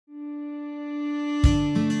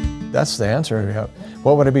That's the answer.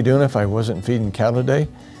 What would I be doing if I wasn't feeding cattle today?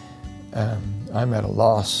 I'm at a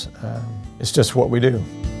loss. It's just what we do.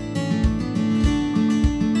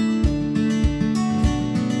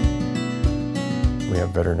 We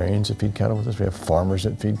have veterinarians that feed cattle with us. We have farmers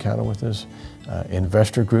that feed cattle with us.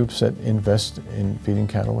 Investor groups that invest in feeding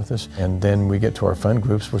cattle with us. And then we get to our fund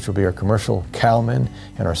groups, which will be our commercial cowmen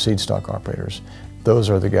and our seed stock operators.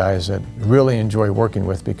 Those are the guys that really enjoy working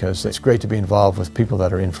with, because it's great to be involved with people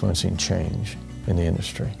that are influencing change in the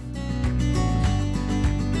industry.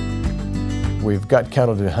 We've got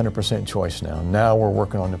cattle to 100% choice now. Now we're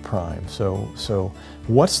working on the prime. So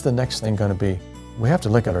what's the next thing going to be? We have to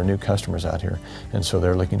look at our new customers out here, and so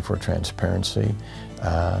they're looking for transparency.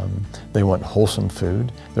 They want wholesome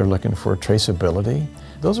food. They're looking for traceability.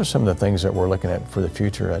 Those are some of the things that we're looking at for the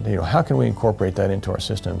future. How can we incorporate that into our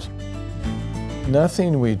systems?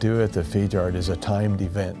 Nothing we do at the feed yard is a timed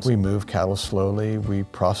event. We move cattle slowly, we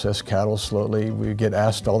process cattle slowly. We get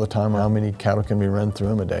asked all the time how many cattle can we run through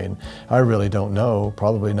them a day, and I really don't know.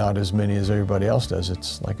 Probably not as many as everybody else does.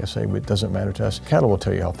 It's like I say, it doesn't matter to us. Cattle will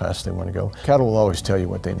tell you how fast they want to go. Cattle will always tell you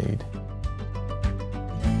what they need.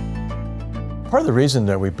 Part of the reason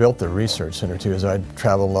that we built the research center too is I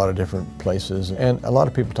travel a lot of different places, and a lot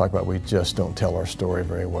of people talk about we just don't tell our story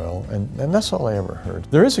very well, and that's all I ever heard.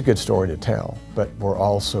 There is a good story to tell, but we're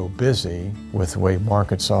all so busy with the way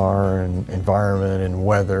markets are and environment and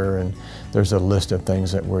weather, and there's a list of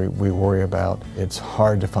things that we worry about. It's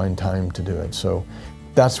hard to find time to do it, so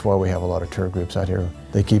that's why we have a lot of tour groups out here.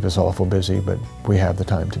 They keep us awful busy, but we have the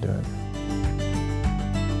time to do it.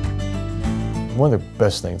 One of the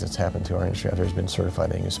best things that's happened to our industry out there has been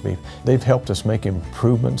certified Angus beef. They've helped us make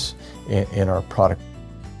improvements in our product.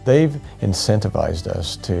 They've incentivized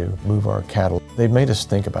us to move our cattle. They've made us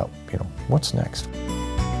think about, what's next?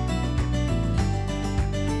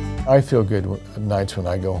 I feel good nights when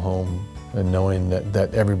I go home and knowing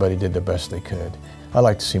that everybody did the best they could. I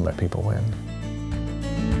like to see my people win.